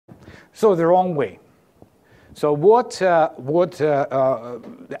So the wrong way. So what the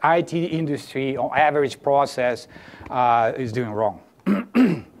IT industry or average process is doing wrong?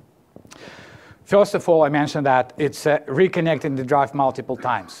 First of all, I mentioned that it's reconnecting the drive multiple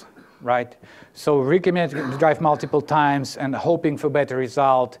times, right? So reconnecting the drive multiple times and hoping for better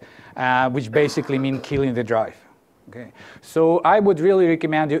result, which basically means killing the drive. Okay. So I would really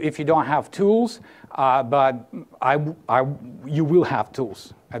recommend you, if you don't have tools, but you will have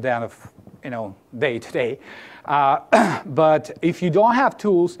tools at the end of day to day. But if you don't have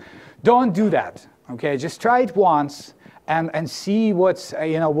tools, don't do that. Okay, just try it once and see what's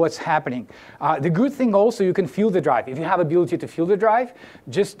happening. The good thing also, you can feel the drive. If you have ability to feel the drive,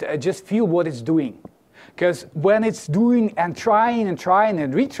 just feel what it's doing. Because when it's doing and trying and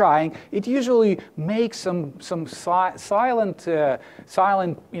retrying, it usually makes some silent,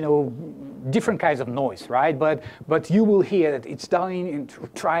 different kinds of noise, right? But you will hear that it's doing and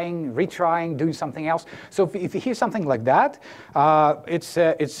trying, retrying, doing something else. So if you hear something like that, it's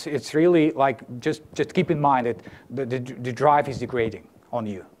really like just keep in mind that the drive is degrading on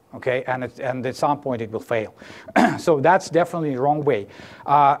you. Okay, and at some point it will fail. So that's definitely the wrong way.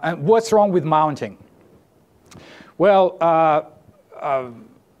 And what's wrong with mounting? Well,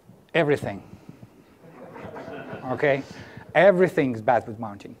 everything. Okay, everything is bad with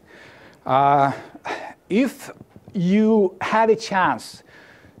mounting. If you had a chance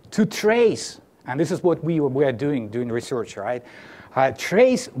to trace, and this is what we were doing research, right?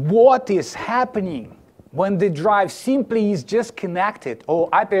 Trace what is happening when the drive simply is just connected or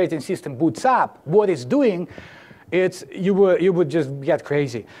operating system boots up. What it's doing, you would just get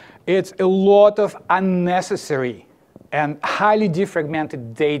crazy. It's a lot of unnecessary and highly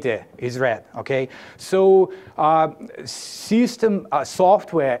defragmented data is read, okay? So system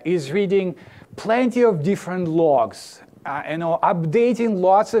software is reading plenty of different logs, updating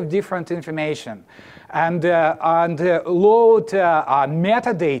lots of different information, and load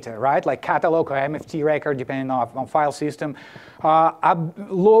metadata, right? Like catalog or MFT record, depending on file system,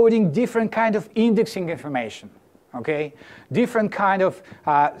 loading different kind of indexing information. Okay, different kind of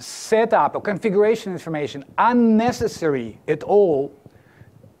setup or configuration information, unnecessary at all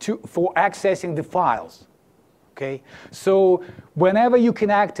for accessing the files. Okay, so whenever you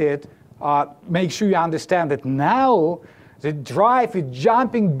connect it, make sure you understand that now the drive is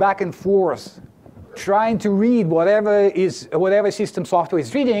jumping back and forth, trying to read whatever system software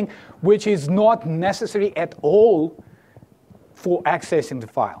is reading, which is not necessary at all for accessing the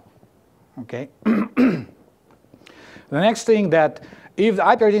file. Okay. The next thing, that if the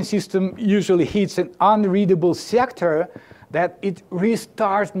operating system usually hits an unreadable sector, that it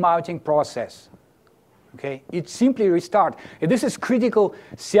restarts mounting process. Okay, it simply restarts. And this is critical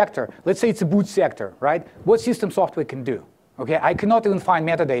sector. Let's say it's a boot sector, right? What system software can do? Okay, I cannot even find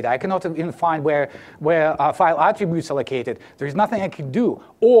metadata. I cannot even find where file attributes are located. There is nothing I can do.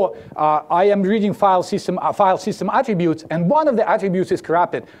 Or I am reading file system attributes, and one of the attributes is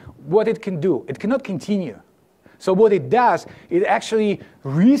corrupted. What it can do? It cannot continue. So what it does, it actually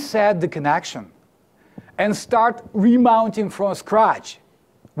reset the connection and start remounting from scratch,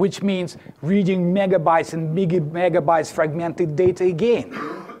 which means reading megabytes and megabytes fragmented data again.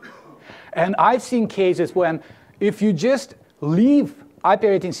 And I've seen cases when if you just leave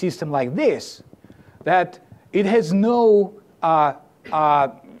operating system like this, that it has no other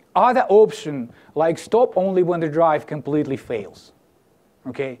option like stop only when the drive completely fails.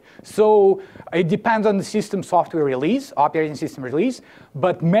 Okay, so it depends on the system software release, operating system release,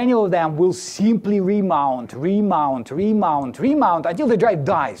 but many of them will simply remount until the drive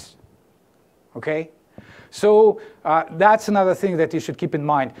dies. Okay, so that's another thing that you should keep in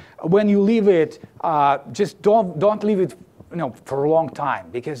mind. When you leave it, just don't leave it for a long time,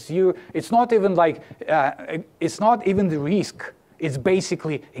 because it's not even like it's not even the risk. It's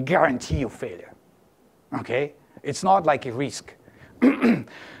basically a guarantee of failure. Okay, it's not like a risk.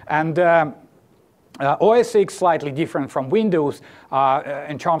 And OS X slightly different from Windows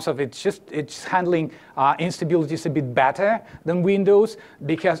in terms of it's handling instabilities a bit better than Windows,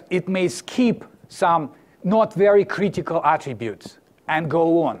 because it may skip some not very critical attributes and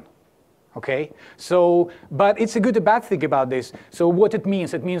go on. Okay, so but it's a good and bad thing about this. So what it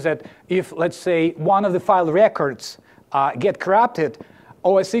means that if, let's say, one of the file records get corrupted,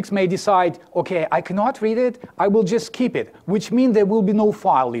 OS X may decide, okay, I cannot read it, I will just keep it, which means there will be no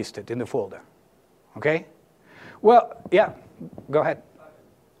file listed in the folder. Okay? Well, yeah, go ahead.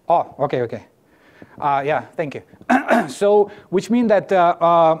 Oh, okay. Yeah, thank you. So, which means that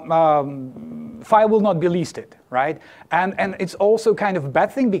file will not be listed, right? And it's also kind of a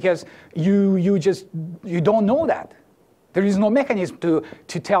bad thing, because you don't know that. There is no mechanism to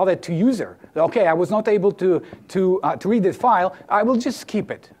tell that to user. Okay, I was not able to read that file. I will just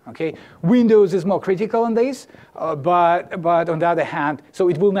skip it. Okay, Windows is more critical on this, but on the other hand, so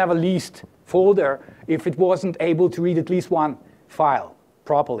it will never list folder if it wasn't able to read at least one file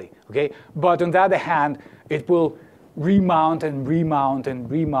properly. Okay, but on the other hand, it will remount and remount and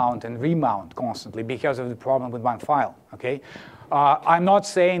remount and remount constantly because of the problem with one file. Okay. I'm not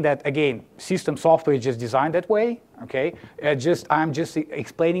saying that, again, system software is just designed that way, okay? I'm just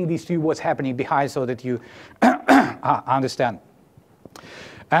explaining this to you what's happening behind so that you understand.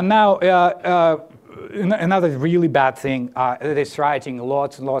 And now, another really bad thing that is writing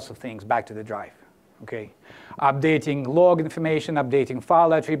lots and lots of things back to the drive, okay? Updating log information, updating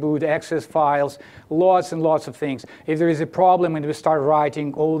file attribute, access files, lots and lots of things. If there is a problem, and we start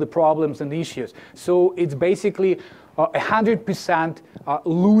writing all the problems and issues. So it's basically 100%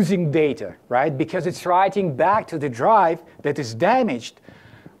 losing data, right? Because it's writing back to the drive that is damaged,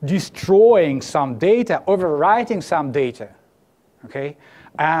 destroying some data, overwriting some data, okay?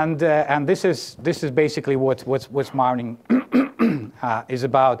 And this is basically what's mounting is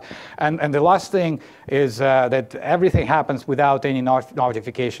about. And the last thing is that everything happens without any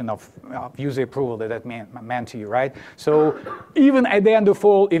notification of user approval that meant to you, right? So even at the end of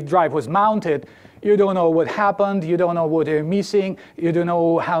all, if drive was mounted, you don't know what happened, you don't know what you're missing, you don't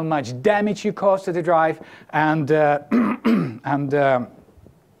know how much damage you caused to the drive, and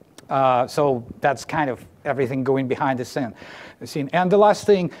so that's kind of everything going behind the scene. And the last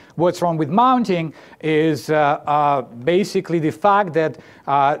thing, what's wrong with mounting is basically the fact that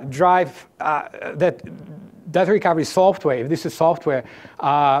that data recovery software, if this is software,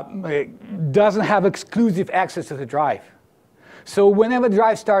 doesn't have exclusive access to the drive. So whenever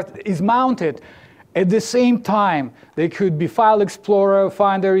drive is mounted, at the same time, there could be File Explorer,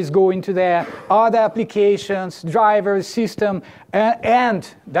 Finder is going to there, other applications, drivers, system,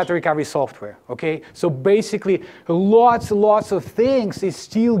 and data recovery software, okay? So basically, lots and lots of things is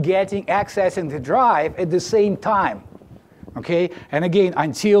still getting access in the drive at the same time, okay? And again,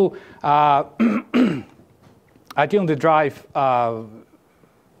 until the drive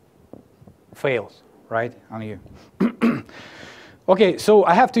fails, right, on you. Okay, so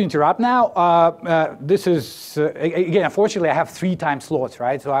I have to interrupt now. This is, again, unfortunately, I have 3 time slots,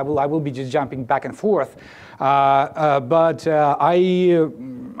 right? So I will be just jumping back and forth. But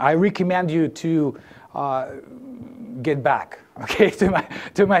I recommend you to get back, okay,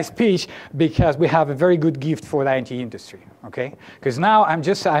 to my speech, because we have a very good gift for the IT industry, okay? Because now I'm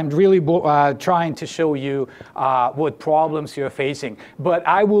really trying to show you what problems you're facing, but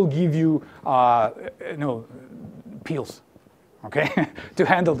I will give you, pills. Okay, to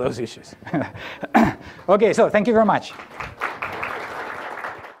handle those issues. Okay, so thank you very much.